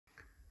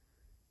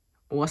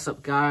What's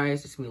up,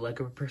 guys? It's me, like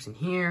a person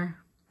here,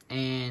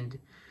 and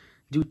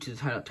due to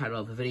the title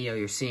of the video,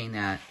 you're seeing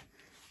that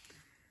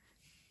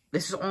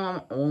this is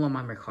all on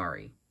my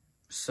Mercari.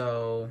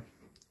 So,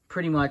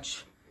 pretty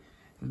much,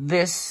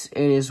 this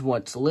is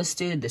what's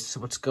listed. This is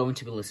what's going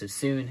to be listed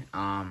soon.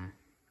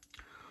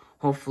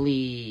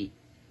 Hopefully,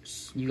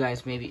 you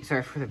guys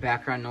sorry for the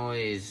background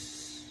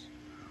noise.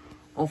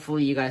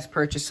 Hopefully, you guys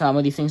purchase some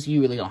of these things. You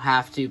really don't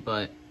have to,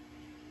 but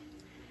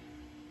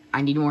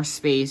I need more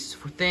space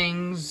for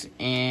things,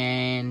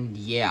 and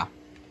yeah.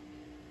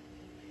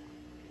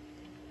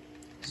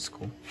 This is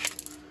cool.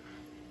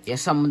 Yeah,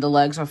 some of the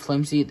legs are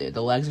flimsy.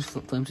 The legs are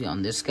flimsy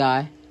on this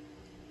guy.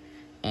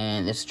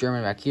 And this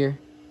German back here.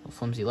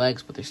 Flimsy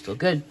legs, but they're still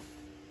good.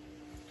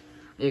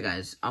 Yeah,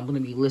 guys, I'm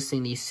going to be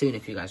listing these soon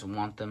if you guys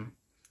want them.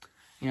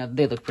 You know,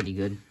 they look pretty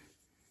good.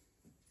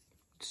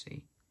 Let's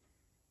see.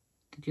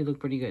 They do look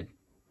pretty good.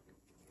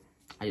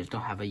 I just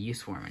don't have a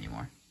use for them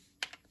anymore.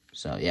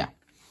 So, yeah.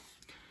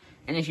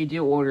 And if you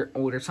do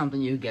order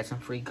something, you get some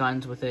free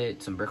guns with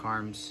it, some brick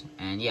arms,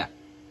 and yeah.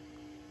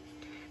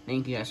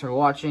 Thank you guys for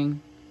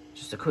watching.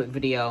 Just a quick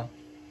video,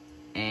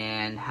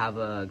 and have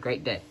a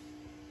great day.